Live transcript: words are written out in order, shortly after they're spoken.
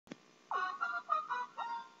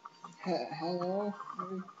Hello,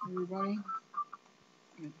 everybody.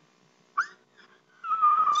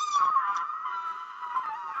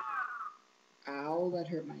 Ow, that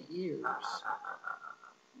hurt my ears.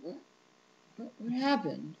 What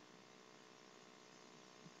happened?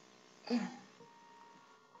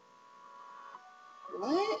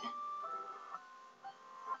 What?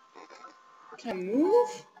 Can I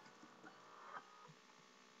move?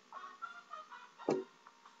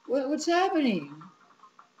 What's happening?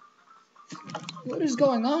 What is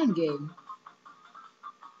going on, game?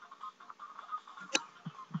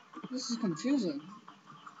 This is confusing.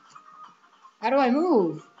 How do I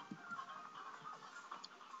move?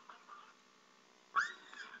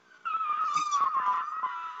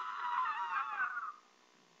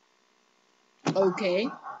 Okay.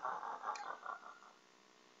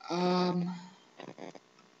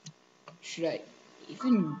 Should I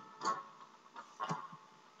even...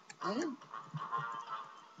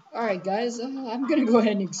 Alright, guys, I'm gonna go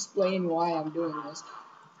ahead and explain why I'm doing this.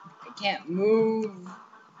 I can't move.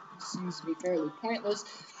 It seems to be fairly pointless.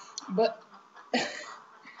 But,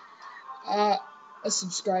 a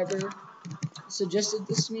subscriber suggested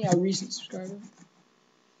this to me, a recent subscriber.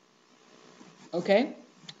 Okay.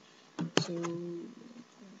 So,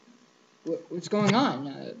 what's going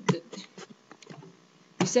on?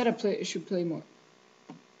 He said I should play more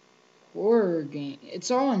horror game.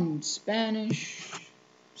 It's all in Spanish. I'm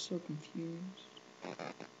so confused.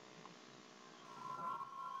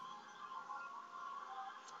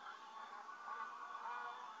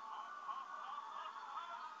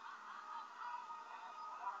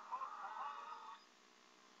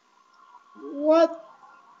 What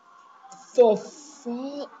the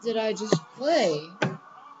fuck did I just play?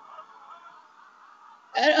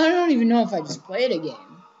 I don't even know if I just played a game.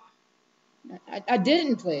 I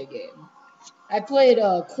didn't play a game. I played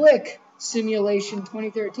Click Simulation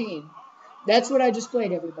 2013. That's what I just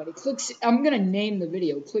played, everybody. I'm gonna name the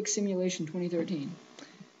video Click Simulation 2013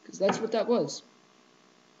 because that's what that was.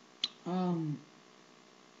 I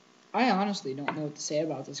honestly don't know what to say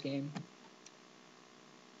about this game.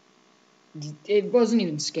 It wasn't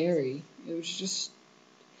even scary. It was just...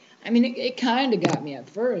 I mean, it kind of got me at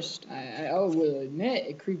first. I will admit,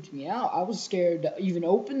 it creeped me out. I was scared to even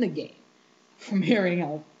open the game from hearing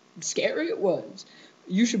how scary it was.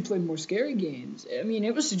 You should play more scary games. I mean,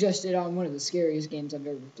 it was suggested on one of the scariest games I've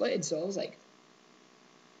ever played, so I was like,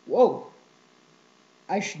 whoa,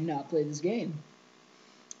 I should not play this game.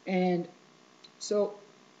 And so,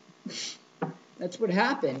 that's what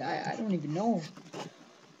happened. I don't even know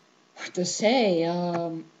what to say.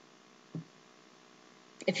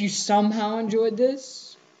 If you somehow enjoyed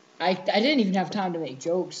this, I didn't even have time to make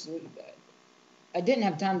jokes. I didn't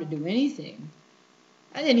have time to do anything.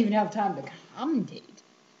 I didn't even have time to commentate.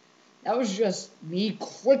 That was just me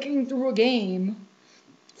clicking through a game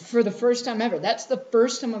for the first time ever. That's the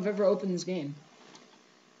first time I've ever opened this game.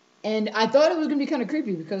 And I thought it was going to be kind of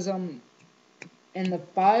creepy because in the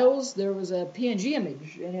files there was a PNG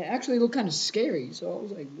image and it actually looked kind of scary. So I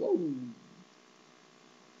was like, whoa.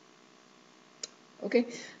 Okay,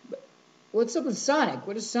 but what's up with Sonic?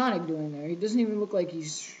 What is Sonic doing there? He doesn't even look like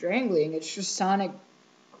he's strangling. It's just Sonic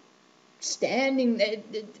standing there.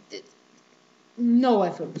 No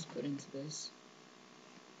effort was put into this.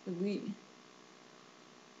 Oh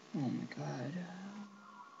my god.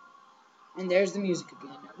 And there's the music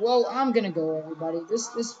again. Well, I'm gonna go, everybody.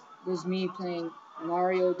 This was me playing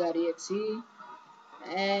Mario.exe.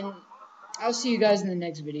 And I'll see you guys in the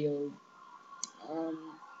next video.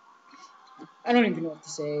 I don't even know what to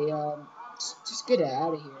say. Just get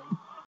out of here.